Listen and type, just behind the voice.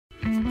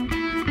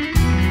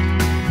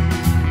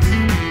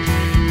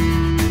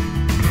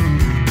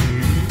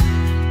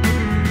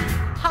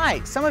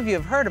think some of you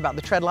have heard about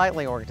the Tread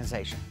Lightly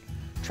organization.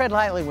 Tread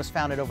Lightly was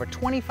founded over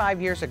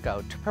 25 years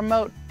ago to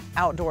promote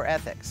outdoor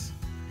ethics.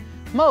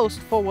 Most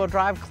four-wheel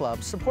drive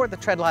clubs support the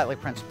Tread Lightly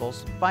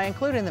principles by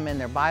including them in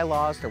their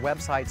bylaws, their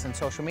websites, and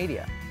social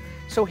media.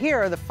 So here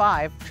are the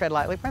 5 Tread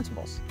Lightly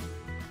principles.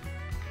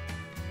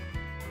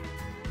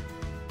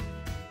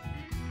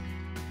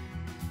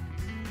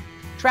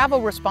 Travel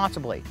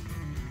responsibly.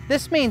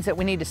 This means that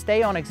we need to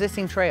stay on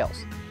existing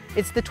trails.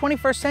 It's the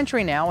 21st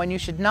century now, and you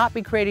should not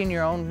be creating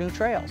your own new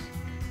trails.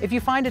 If you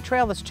find a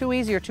trail that's too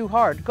easy or too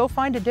hard, go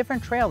find a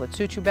different trail that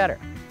suits you better.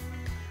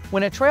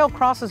 When a trail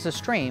crosses a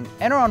stream,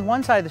 enter on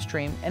one side of the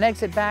stream and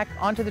exit back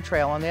onto the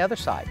trail on the other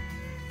side.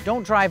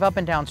 Don't drive up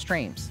and down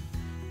streams.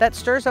 That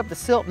stirs up the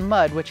silt and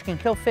mud, which can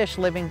kill fish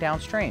living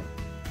downstream.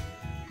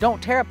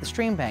 Don't tear up the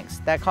stream banks.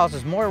 That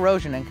causes more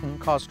erosion and can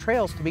cause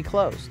trails to be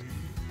closed.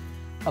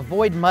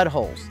 Avoid mud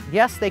holes.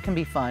 Yes, they can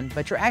be fun,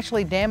 but you're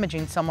actually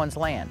damaging someone's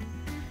land.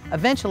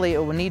 Eventually, it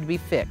will need to be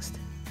fixed.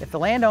 If the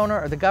landowner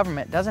or the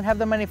government doesn't have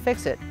the money to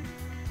fix it,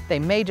 they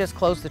may just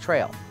close the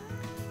trail.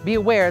 Be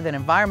aware that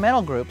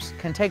environmental groups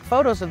can take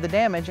photos of the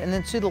damage and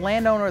then sue the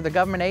landowner or the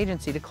government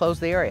agency to close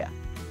the area.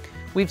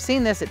 We've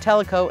seen this at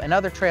Tellico and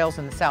other trails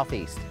in the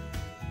southeast.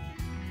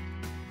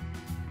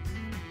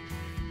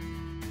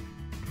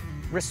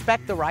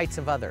 Respect the rights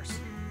of others.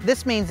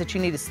 This means that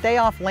you need to stay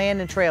off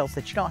land and trails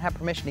that you don't have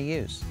permission to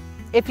use.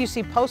 If you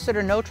see posted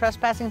or no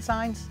trespassing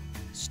signs,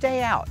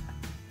 stay out.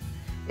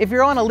 If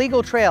you're on a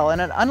legal trail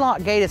and an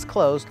unlocked gate is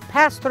closed,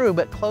 pass through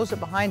but close it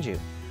behind you.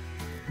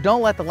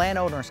 Don't let the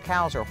landowner's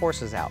cows or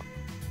horses out.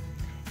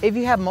 If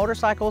you have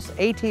motorcycles,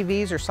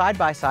 ATVs, or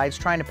side-by-sides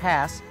trying to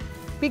pass,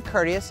 be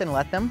courteous and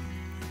let them.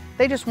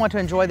 They just want to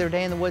enjoy their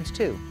day in the woods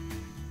too.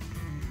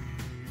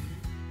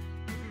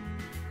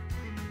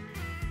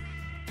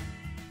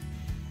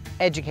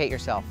 Educate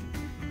yourself.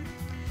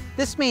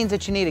 This means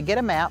that you need to get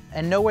a map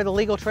and know where the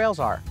legal trails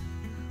are.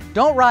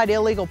 Don't ride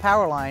illegal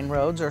power line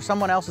roads or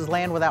someone else's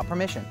land without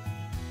permission.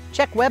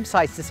 Check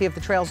websites to see if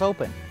the trail's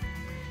open.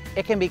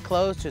 It can be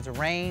closed due to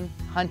rain,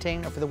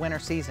 hunting, or for the winter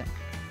season.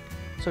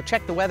 So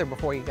check the weather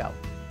before you go.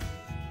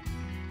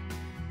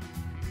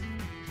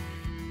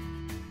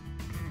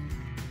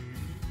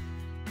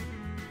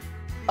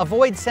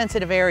 Avoid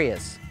sensitive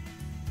areas.